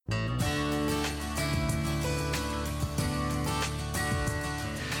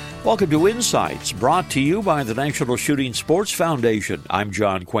Welcome to Insights, brought to you by the National Shooting Sports Foundation. I'm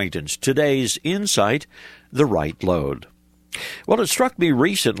John Quaintance. Today's Insight, the right load. Well, it struck me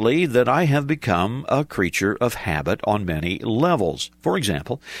recently that I have become a creature of habit on many levels. For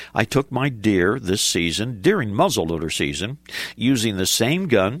example, I took my deer this season during muzzleloader season, using the same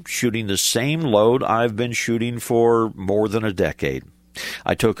gun, shooting the same load I've been shooting for more than a decade.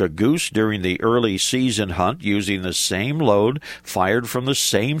 I took a goose during the early season hunt using the same load, fired from the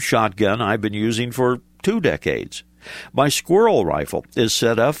same shotgun I've been using for 2 decades. My squirrel rifle is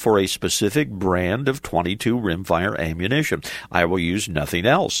set up for a specific brand of .22 rimfire ammunition. I will use nothing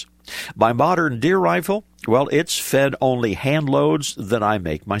else. My modern deer rifle, well, it's fed only hand loads that I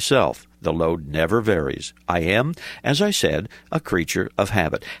make myself. The load never varies. I am, as I said, a creature of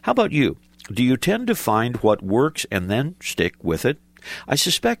habit. How about you? Do you tend to find what works and then stick with it? I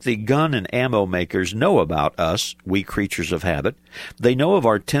suspect the gun and ammo makers know about us, we creatures of habit. They know of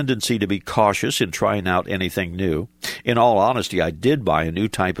our tendency to be cautious in trying out anything new. In all honesty, I did buy a new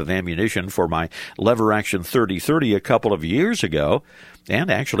type of ammunition for my lever-action 30-30 a couple of years ago,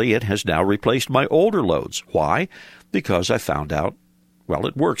 and actually it has now replaced my older loads. Why? Because I found out, well,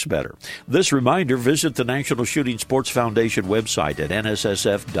 it works better. This reminder, visit the National Shooting Sports Foundation website at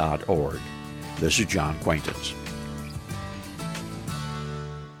nssf.org. This is John Quaintance.